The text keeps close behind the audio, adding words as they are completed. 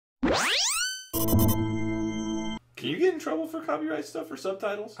Can you get in trouble for copyright stuff for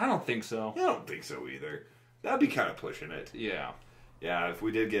subtitles? I don't think so. I don't think so either. That'd be kind of pushing it. Yeah. Yeah, if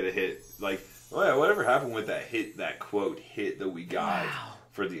we did get a hit, like, oh yeah, whatever happened with that quote hit that we got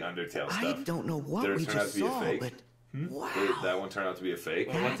for the Undertale stuff? I don't know what Did it we turn out just to be a saw, fake? but wow. Did that one turn out to be a fake?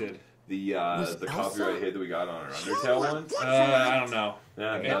 Well, what did? The Elsa? copyright hit that we got on our Undertale one? I don't know.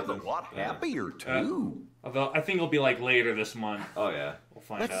 Yeah, Okay. nothing. What, happier too? Although I think it'll be like later this month. Oh yeah. We'll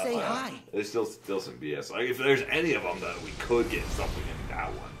find Let's out. say hi. There's still some BS. Like if there's any of them that we could get something in that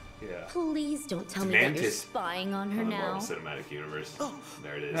one. Yeah. Please don't tell me that you're Mantis. spying on her On the now. Marvel Cinematic Universe.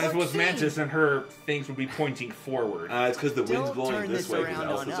 There it is. As was Mantis, and her things would be pointing forward. It's because the wind's Don't blowing turn this this way because around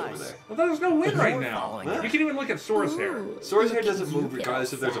Elsa's on over us. there. Well, there's no wind right You're now. following You us. can even look at Sora's hair. Ooh, Sora's hair look at doesn't you, move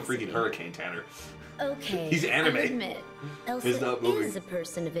regardless if there's a sassy. freaking hurricane, Tanner. Okay, He's anime. I'll admit, He's Elsa not moving. is a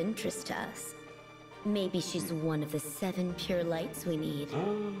person of interest to us. Maybe she's one of the 7 pure lights we need.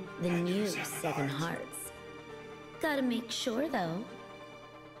 The new 7 hearts. Gotta make sure, though.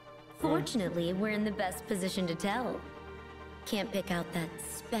 Fortunately, we're in the best position to tell. Can't pick out that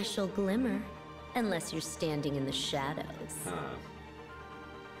special glimmer unless you're standing in the shadows.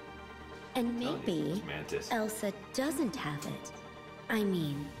 And maybe It's Mantis. Elsa doesn't have it. I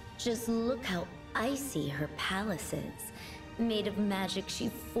mean, just look how icy her palace is. Made of magic she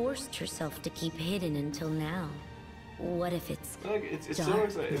forced herself to keep hidden until now. What if it's Like it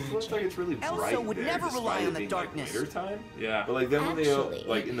dark looks like it's really Elsa bright would there, never despite rely it on the being, darkness. Like, winter time. Yeah. But like then when Actually, they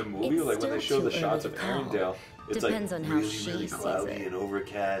like in the movie, it's like when they show still the too shots early of to call. Arendelle, it's Depends like on how really, she really sees cloudy it. and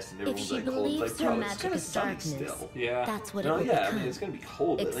overcast, and If everyone's she like cold. believes It's her like, oh, it's magic gonna be is sunny darkness, still. Yeah. that's what No, it will yeah, I become. mean it's gonna be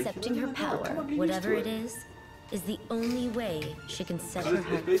cold. But, like, Accepting her come power, on, get whatever used it to is the only way she can set her It's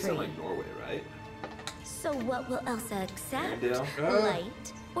heart based free. on like Norway, right? So what will Elsa accept? Arendelle?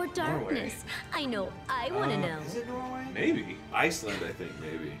 Light or darkness? I know, I want to know. Is it Norway? Maybe. Iceland, I think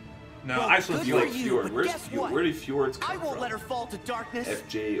maybe. No, Well, Iceland's good You for like you, fjord? but Where's guess fjord? what? Where do fjords come I won't from? let her fall to darkness.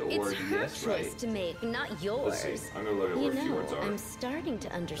 FJ or It's her DS, choice right? to make, not Let's yours. see. I'm gonna look at You where know, fjords are. I'm starting to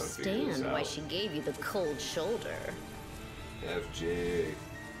figure this understand why out. she gave you the cold shoulder. FJ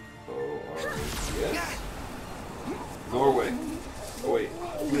O R yes. Norway. Oh wait.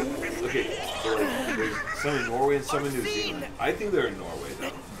 Okay. So like, there's some in Norway and some in New Zealand. I think they're in Norway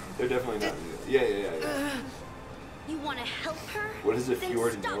though. They're definitely not. Yeah. You want to help her? What is a Then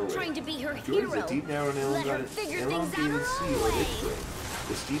fjord in stop Norway? trying to be her Fjord is hero. a deep, narrow, and Let her elongated figure things out elongated her sea own or way. estuary.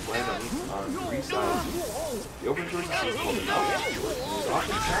 The steep land on 3 sides. The open shores of the sea is called the North Fjord, and is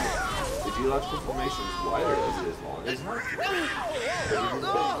often shallow. The geological formation is wider as it is long as North Fjord.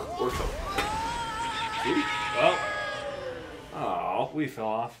 Or so. See? Well. Oh, we fell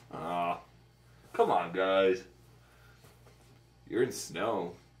off. Come on, guys. You're in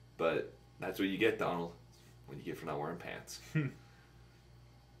snow, but that's what you get, Donald. What you get for not wearing pants. Freaking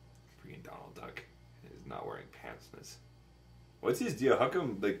Donald Duck is not wearing pants. What's his deal? How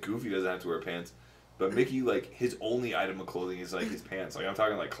come like Goofy doesn't have to wear pants, but Mickey, like his only item of clothing is like his pants? Like I'm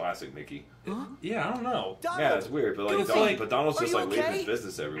talking like classic Mickey. Yeah, I don't know. Donald, Yeah, it's weird, but like, It's Donald, like- but Donald's are just you like leaving okay? his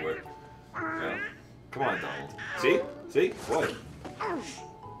business everywhere. Yeah. Come on, Donald. See? What?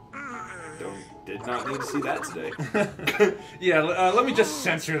 Did not need to see that today. Yeah, let me just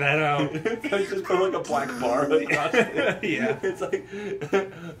censor that out. I just put like a black bar across it. Yeah. It's like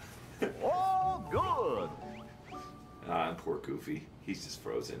Oh, good. and poor Goofy. He's just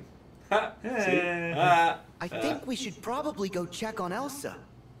frozen. Eh. I think we should probably go check on Elsa.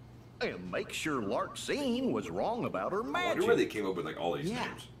 And make sure Larxene was wrong about her I magic. wonder where they came up with like all these Yeah.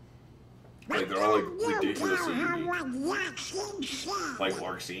 names. Like they're all like ridiculously unique. Like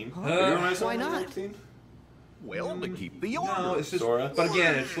Larxene. Are you gonna say why not? Larxene? Well, to keep the order. No, it's just. Sora? But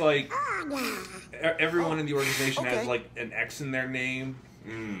again, it's like everyone in the organization has Okay. like an X in their name.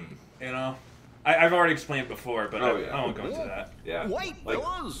 You know, I've already explained it before, but Oh, I yeah. won't go into that. Yeah. Wait, like,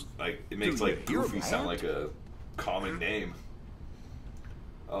 fellas. like it makes Do you like hear Goofy sound that? like a common name.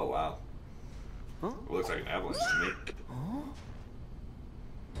 Oh wow. Huh? It looks like an avalanche to me.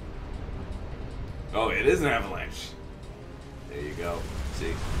 Oh, it is an avalanche. There you go.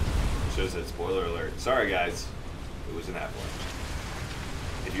 See? Shows that spoiler alert. Sorry guys. It was an avalanche.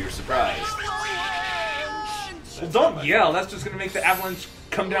 If you're surprised. Well, don't yell. That's just gonna make the avalanche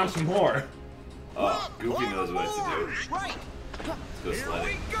come down some more. Oh, Goofy knows what to do. Right. Let's go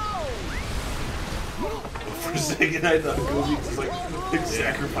sledding. Go! For a second I thought Goofy just like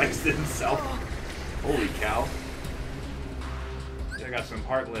sacrificed himself. Holy cow. I got some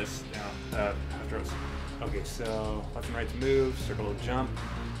Heartless now. Outros. Okay, so left and right to move, circle to jump.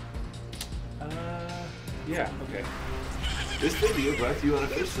 Yeah, okay. This video brought to you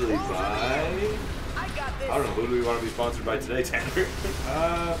unofficially by... I got this. I don't know, who do we want to be sponsored by today, Tanner?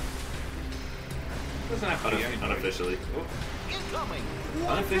 Doesn't have to be anybody. Unofficially. Incoming.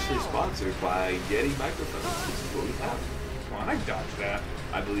 Unofficially sponsored by Yeti microphones. This is what we have. Come on, I dodged that.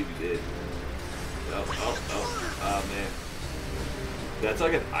 I believe you did. Oh, man. That's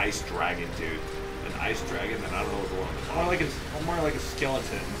like an ice dragon, dude. An ice dragon, and I don't know what the one on the bottom. More like a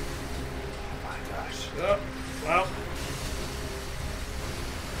skeleton. Oh my gosh. Oh, well.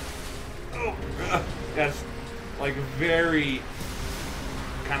 Oh, that's like very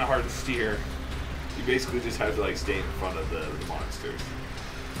kind of hard to steer. You basically just have to like stay in front of the monsters.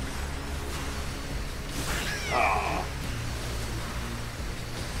 Ah.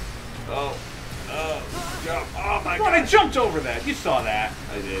 Oh. Jump. Oh my God, god. I jumped over that. You saw that.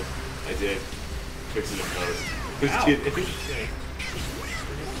 I did. Fix it in post. Ow. Just kidding.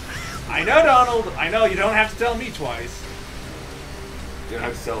 I know, Donald. I know. You don't have to tell me twice. You don't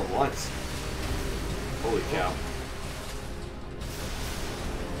have to tell them once. Holy cow.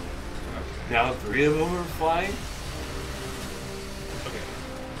 Now 3 of them are flying? Okay.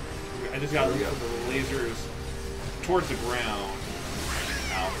 I just got to There we put the lasers towards the ground.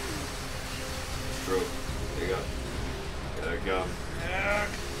 Ow. True. There you go. There you go. There.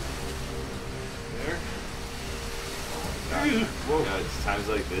 Whoa. Yeah, it's times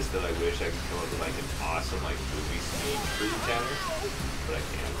like this that I wish I could come up with like an awesome like movie speech for you, Tanner, but I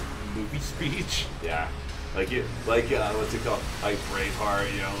can't. Movie speech. Yeah. Like it, what's it called? Like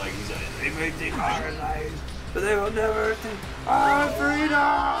Braveheart, you know, like he's like, they may take our lives, but they will never take our freedom.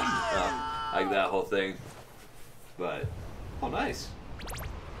 Like that whole thing. But, oh nice.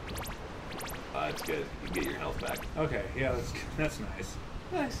 It's good. You can get your health back. Okay. Yeah, that's nice.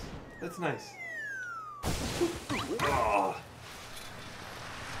 Nice. That's nice. Oh.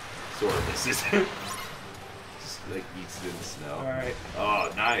 Sort of misses. Just like eats it in the snow. All right.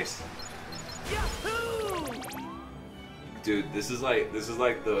 Oh, nice. Dude, this is like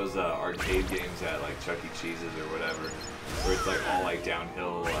those arcade games at like Chuck E. Cheese's or whatever, where it's like all like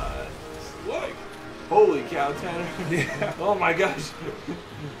downhill. Like, holy cow, Tanner! Yeah. Oh my gosh!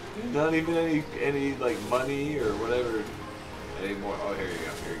 Not even any like money or whatever anymore. Oh, here you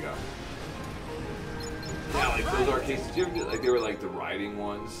go. Yeah, like those arcades. Did you ever get like they were like the riding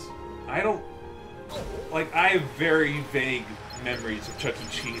ones? I don't like. I have very vague memories of Chuck E.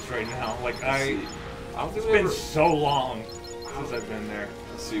 Cheese right now. Like I don't think it's we been ever. so long since I've been there.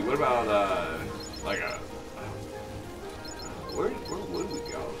 Let's see. What about like a? Where would we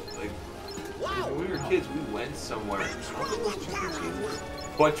go? Like when we were kids, we went somewhere. I don't think it was Chuck E. Cheese's.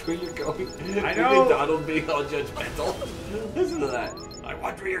 Watch where you're going. I know. Donald being all judgmental. Listen to that. Like,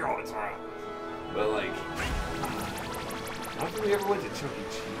 watch where you're going, Sora. But like, I don't think we ever went to Chuck E.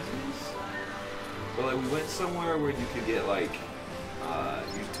 Cheese's. But like, we went somewhere where you could get like,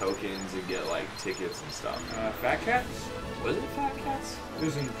 use tokens and get like tickets and stuff. Fat Cats? Was it Fat Cats? It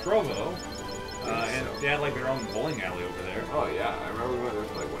was in Provo. And so. they had like their own bowling alley over there. Oh yeah, I remember we went there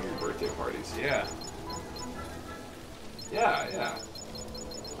for like one of your birthday parties. Yeah. Yeah.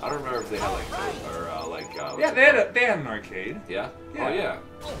 I don't remember if they had like Yeah, they had an arcade. Yeah? Yeah. Oh yeah.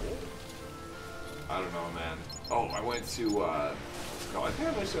 I don't know, man. Oh, I went to I think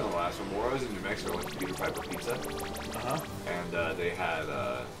I mentioned on the last one. Where I was in New Mexico, I went to Peter Piper Pizza. And they had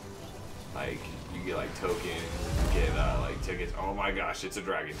like you get like tokens, you get like tickets. Oh my gosh, it's a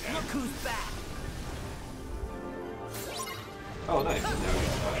dragon town. Look who's back. Oh nice. Now you get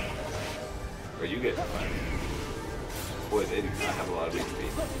to fight. Or you get to fight. Boy, they do not have a lot of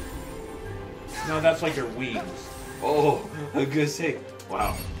HP. No, that's like their wings. Oh, I was gonna say,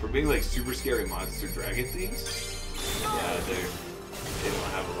 wow, for being like super scary monster dragon things, yeah, they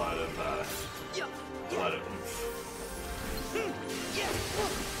don't have a lot of oomph.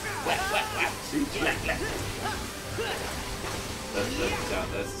 See? That's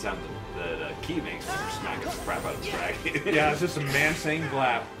the sound that Key makes when you're smacking the crap out of the dragon. Yeah, it's just a man saying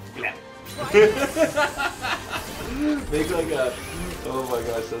blap. Blap. Make like a, oh my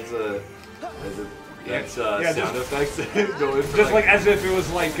gosh, that's sound effects going for Just like as if it was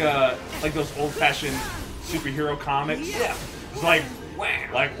like those old-fashioned superhero comics. yeah. It's like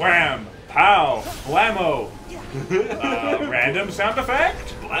Wham. like wham, pow, blammo. Random sound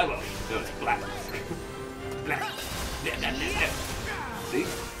effect. Blammo. No, it's blap. Blap. See?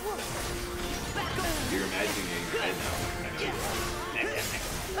 You're imagining it in your head now. I know you are.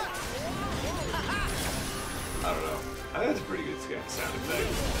 I don't know. I think that's a pretty good sound effect.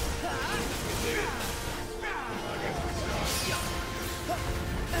 I dig it. Oh, that guy's pretty strong.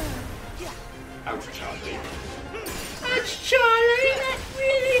 Ouch, Charlie. That's Charlie. That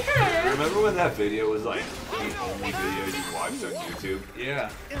really hurt. Remember when that video was like the only video you watched on YouTube? Yeah.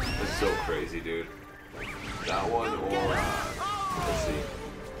 That's so crazy, dude. That one or let's see.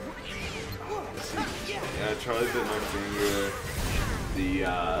 Charlie Bit My Finger. The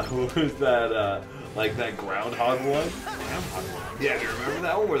what was that? Like that groundhog one. Groundhog one. Yeah, do you remember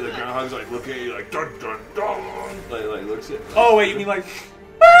that one where the groundhog's like looking at you like dun dun dun, like looks at. Oh wait, you mean like? It's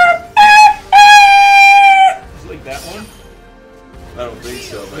like that one. I don't think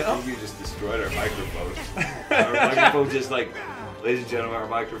so, but I think you just destroyed our microphone. Our microphone just like, ladies and gentlemen, our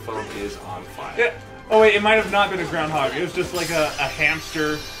microphone is on fire. Yeah. Oh wait, it might have not been a groundhog. It was just like a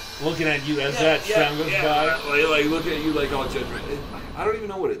hamster looking at you as that sound goes by. Like look at you like all judgment. I don't even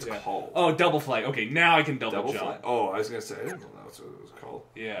know what it's called. Oh, double flight. Okay, now I can double jump. Flight? Oh, I was gonna say I didn't know that's what it was called.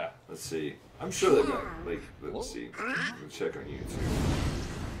 Yeah. Let's see. I'm sure they've got like. Let's see. Let's check on YouTube.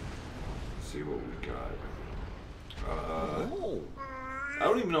 Let's see what we got. I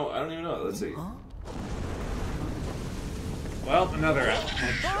don't even know. Let's see. Well, another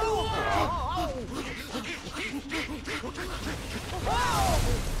avalanche.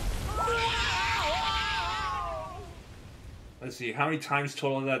 Let's see, how many times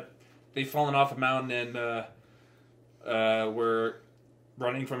total that they've fallen off a mountain and were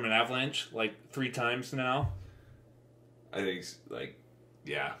running from an avalanche? Like 3 times now? I think it's like,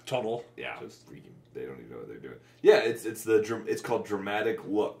 yeah, Total. yeah. Just- Freaking, they don't even know what they're doing. Yeah, it's called Dramatic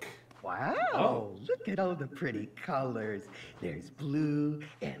Look. Wow, Oh. look at all the pretty colors. There's blue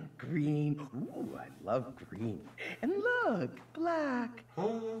and green. Ooh, I love green. And look, black.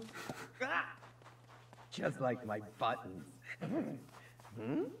 Ah, just like my buttons.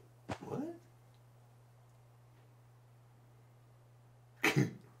 What?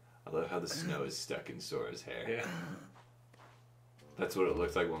 I love how the snow is stuck in Sora's hair. Yeah. That's what it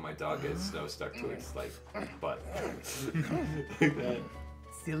looks like when my dog gets snow stuck to its like butt. Like that.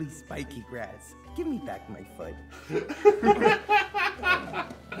 Silly spiky grass. Give me back my foot.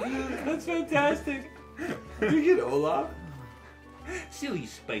 That's fantastic. Did you get Olaf? Silly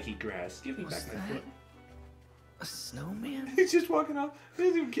spiky grass. Give me back my foot. A snowman? He's just walking off. He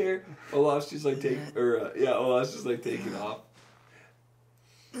doesn't even care. Olaf's just like Olaf's just like taking off.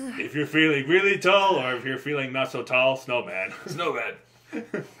 If you're feeling really tall or if you're feeling not so tall, snowman. Snowman.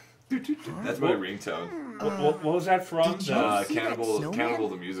 That's my ringtone. What was that from? Did you see that Cannibal snowman?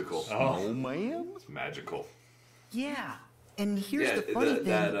 the musical. Oh, man. It's magical. Yeah. And here's Yeah, the funny thing.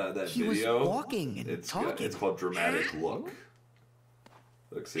 that he video. was walking and It's talking. it's called Dramatic Look.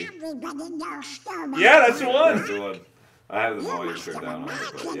 Look, see. yeah, that's the one. That's the one. I have the volume turned down on it,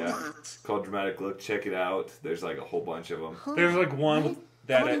 but yeah. It's called Dramatic Look. Check it out. There's like a whole bunch of them. There's like one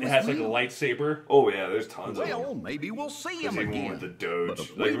that it has like a lightsaber. Oh yeah, there's tons of Well, them. maybe we'll see There's him even one again. with the Doge. But if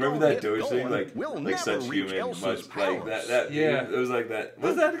Like we remember don't that get Doge thing? going, Like we'll like never such reach human Elsie's much like palace. that. Yeah. It was like that.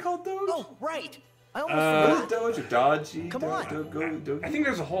 What's that called? Doge? Oh, right. I almost Was forgot. it Doge or Dodgy? Come on. Doge. I think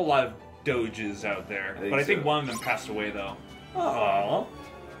there's a whole lot of Doges out there, I think but I think so. one of them passed away though. Oh,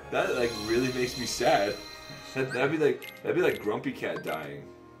 that like really makes me sad. That'd be like Grumpy Cat dying.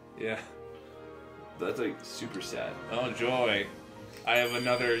 Yeah. That's like super sad. Oh joy, I have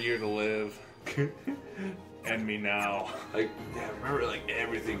another year to live. End me now. Like, yeah, remember like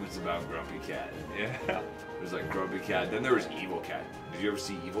everything was about Grumpy Cat. Yeah. There's like Grumpy Cat. Then there was Evil Cat. Did you ever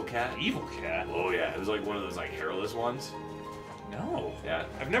see Evil Cat? Evil cat? Oh yeah, it was like one of those like hairless ones. No. Yeah.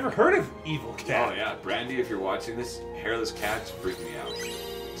 I've never heard of evil cat. Oh yeah, Brandy, if you're watching this, hairless cats freak me out.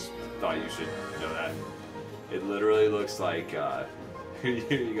 Just thought you should know that. It literally looks like here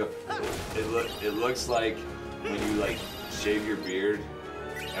you go. It looks like when you like shave your beard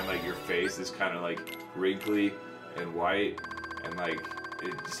and like your face is kind of like wrinkly and white and like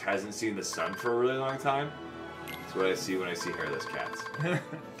it just hasn't seen the sun for a really long time. That's what I see when I see hairless cats.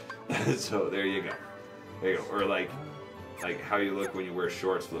 So there you go. There you go. Or like how you look when you wear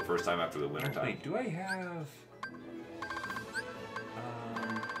shorts for the first time after the winter time. Wait, do I have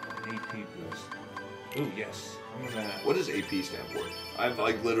an AP boost? Oh yes. I'm gonna What does AP stand for? I've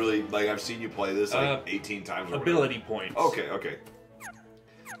like literally like I've seen you play this like 18 times. Or ability points. whatever. Okay.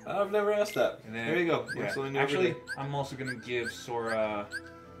 I've never asked that. And then, There you go. yeah. Learn something new every Actually, day. I'm also gonna give Sora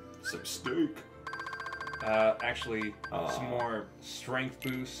Some steak. actually Aw. some more strength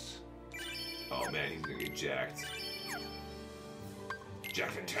boosts. Oh man, he's gonna get jacked.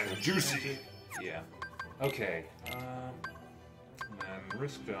 Jack and Tan and Juicy. Yeah. Okay. And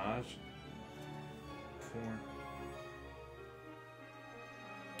risk dodge. 4.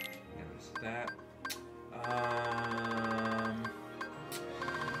 Yeah, there's that.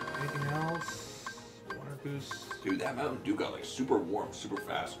 Anything else? Water boost. Dude, that Mountain Dew got like super warm, super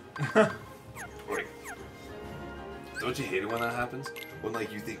fast. Like, don't you hate it when that happens? When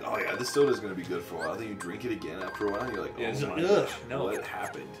like you think, oh yeah, this soda's gonna be good for a while, then you drink it again after a while, and you're like, Yeah, it's oh like, my ugh, gosh, no. what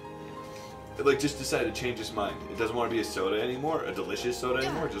happened? it like just decided to change its mind. It doesn't want to be a soda anymore, a delicious soda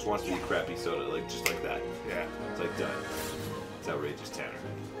anymore. It just wants to be a crappy soda, like just like that. Yeah. It's like done. It's outrageous, Tanner.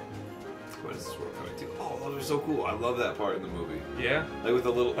 What is this world coming to? Oh, those are so cool. I love that part in the movie. Yeah. Like with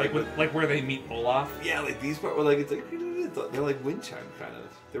the little Like where they meet Olaf. yeah, like these part where like it's like they're like wind chime kind of.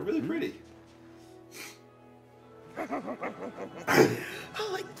 They're really pretty. Oh,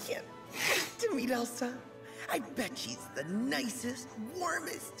 I can't wait to meet Elsa. I bet she's the nicest,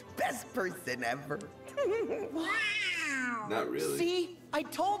 warmest, best person ever. Wow. Not really. See, I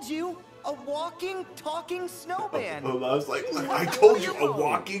told you, a walking, talking snowman. Oh, I was like, I told you, a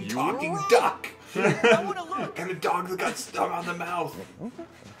walking, talking duck. I want to look. And a dog that got stung on the mouth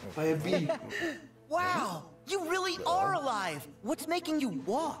by a bee. Wow, you really are alive. What's making you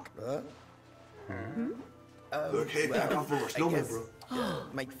walk? Look, hey, back off from our snowman, bro.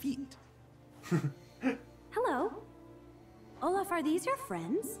 My feet. Hello. Olaf, are these your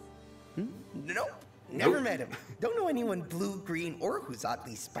friends? Nope. Never met him. Don't know anyone blue, green, or who's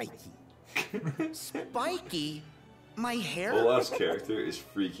oddly spiky. Spiky? My hair? Olaf's character is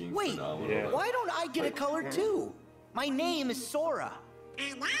freaking Wait, phenomenal. Yeah. why don't I get a color too? My name is Sora.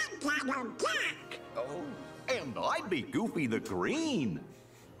 And I'm Donald Duck. Oh. And I'd be Goofy the Green.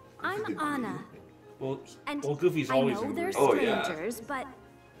 I'm Anna. Well, And Goofy's I always know in they're green. Oh, yeah. strangers, but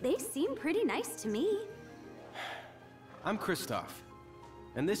they seem pretty nice to me. I'm Kristoff,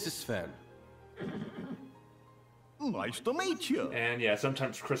 and this is Sven. Nice to meet you. And yeah,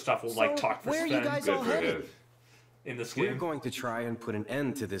 sometimes Kristoff will like So, talk for where are you Sven guys Good all for headed? him. in this We're game. going to try and put an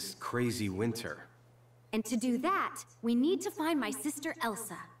end to this crazy winter. And to do that, we need to find my sister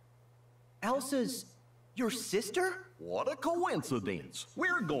Elsa. Elsa's your sister? What a coincidence.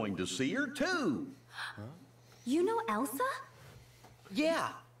 We're going to see her too. You know Elsa? Yeah,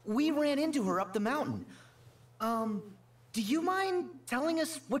 we ran into her up the mountain. Do you mind telling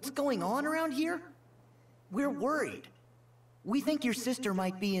us what's going on around here? We're worried. We think your sister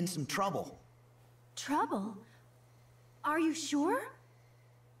might be in some trouble. Trouble? Are you sure?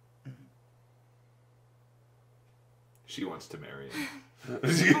 She wants to marry him.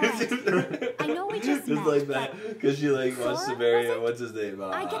 Alright. I know we just met, like that, because she like wants to Sora, marry was him. it? What's his name?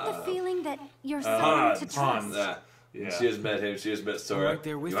 I get the feeling that you're Han, someone to Han. trust. Yeah. Yeah. She has met him. She has met Sora. right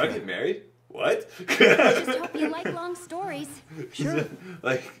there with you want to you. get married? What? I just hope you like long stories. Sure.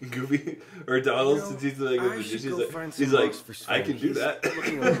 Like Goofy or Donald, You know, since he's like with I the should she's go like, find he's some like, rocks for Sven. I can do He's that.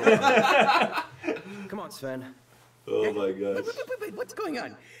 looking a little- Come on, Sven. Oh my gosh. Wait, what's going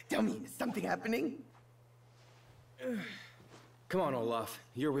on? Tell me, is something happening? Come on, Olaf.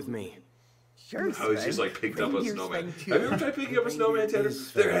 You're with me. Sure, Oh, he's just Sven. like picked up a Reindeer snowman. Sven, too. Have you ever tried picking up a snowman, Tanner?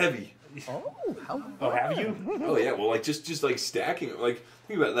 is They're Sven. heavy. Oh, how Oh, have you? Oh yeah, well like just like stacking it. Like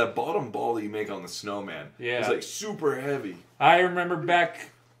think about it, that bottom ball that you make on the snowman. Yeah. It's like super heavy. I remember back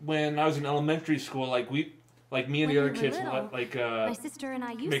when I was in elementary school, like me and When the other we were kids little, would like My sister and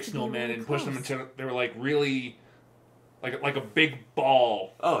I used make to be snowmen really and push them close. until they were like really like a big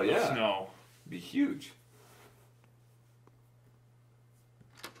ball Oh of yeah. snow. Be huge.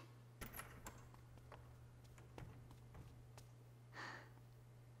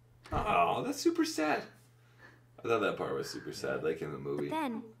 Oh, that's super sad. I thought that part was super sad, like in the movie.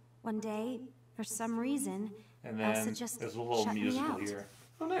 Then, one day, for some reason, And Elsa then just there's a little shut me musical out. here.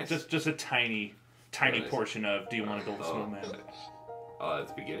 Oh, nice. Just a tiny Nice. portion of Do You Want to Build a Oh. Snowman? Oh,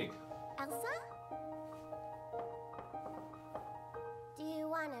 that's the beginning. Elsa? Do you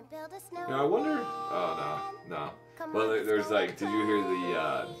want to build a snowman? You know, I wonder. Oh no. Well, there's like, did you hear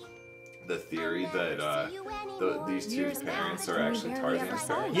the theory that these two Years parents back, are actually we barely Tarzan's ever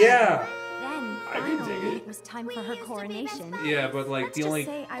saw parents? each Yeah. Then, I can dig finally, it. it was time for We her used to be best coronation. friends. Yeah, but like Let's the just only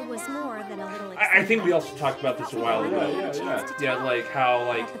say I was more than a little I think we excited. also talked about this a while ago. Yeah, like how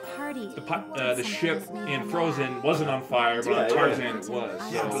like At the party, the ship something was in made Frozen of wasn't on fire, but Yeah, on yeah. Tarzan it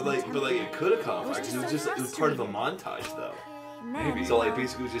was. Yeah, but like it could have caught fire because just it was so it was part of a montage though. And then, Maybe. So like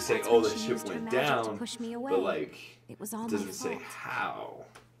basically it was just saying, that's oh, when the she ship used her went magic to down, push me away. but like it was all it my doesn't say fault. how.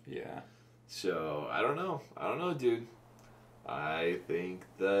 Yeah. So I don't know, dude. I think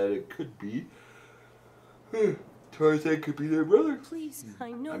that it could be Tarzan could be their brother. Please,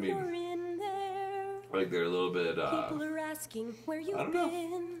 I know I mean, you're in there. Like they're a little bit. People are asking where you've I don't know.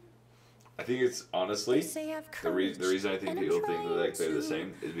 been. I think it's honestly They say I've the courage, reason I think and I'm people think trying that they're the to.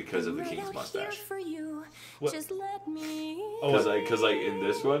 same is because of the I'm right king's out mustache. here for you. What? Just let me. Oh, Because like in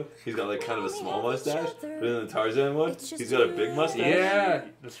this one, he's got like kind of a small mustache, but in the Tarzan one, It's just he's got a big mustache. yeah,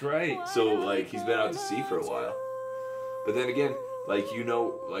 that's right. So like he's been out to sea for a while. But then again, like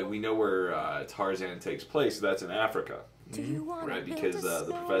we know where Tarzan takes place. So that's in Africa, Do you wanna right? build Because a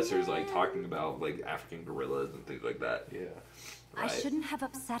the professor's like snowman? talking about like African gorillas and things like that. Yeah. I shouldn't have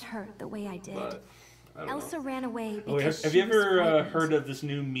upset her the way I did. But I don't Elsa know. ran away Oh, because have she you was ever frightened. heard of this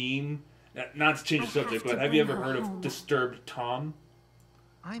new meme? Not to change the I subject, have but to have you bring ever her heard home. of Disturbed Tom?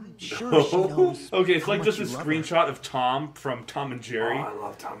 I'm sure she knows. Okay, it's how like just a much you love her. screenshot of Tom from Tom and Oh, Jerry, I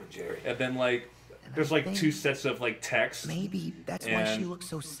love Tom and Jerry. and then like there's like two sets of like text Maybe that's why she And- looks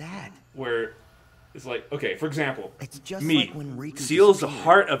so sad. where it's like, okay, for example, It's just me like when Riku seals the disappeared.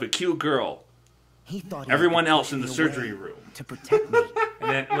 heart of a cute girl. He thought he Everyone had to else push in the me surgery away room. to protect me.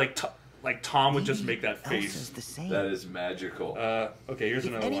 And then like Tom would just make that Elsa's face. the same. That is magical. Okay, here's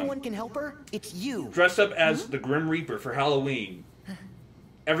If another anyone one. can help her, it's you. Dressed up as the Grim Reaper for Halloween.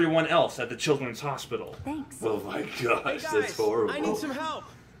 Everyone else at the children's hospital. Thanks. Oh my gosh, Hey that's guys, horrible. I need some help.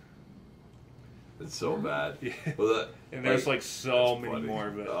 It's so bad. Yeah. Well, that, And there's like so that's many funny. more,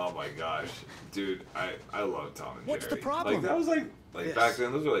 but Oh my gosh, dude, I love Tom and What's the Jerry. problem? Like that was like Yes. back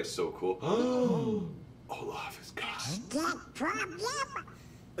then. Those were like so cool. Olaf is gone. That problem?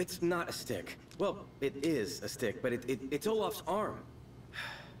 It's not a stick. Well, it is a stick, but it's Olaf's arm.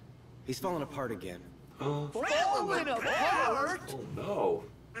 He's falling apart again. Falling apart? Oh no.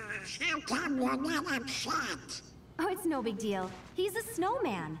 How come you're not upset? Oh, it's no big deal. He's a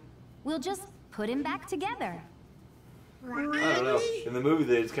snowman. We'll just put him back together. I don't know. In the movie,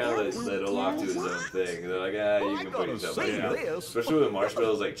 they just kind of let Olaf do his own thing. They're like, ah, you I can put gotta yourself say like this. Especially when the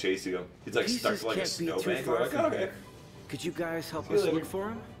marshmallows like chasing him. He's like stuck Pieces to like a can't be too snowbank. far We're like, from okay. here. Could you guys help See you us later. look for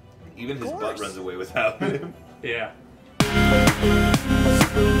him? Even his butt course. runs away without him. yeah.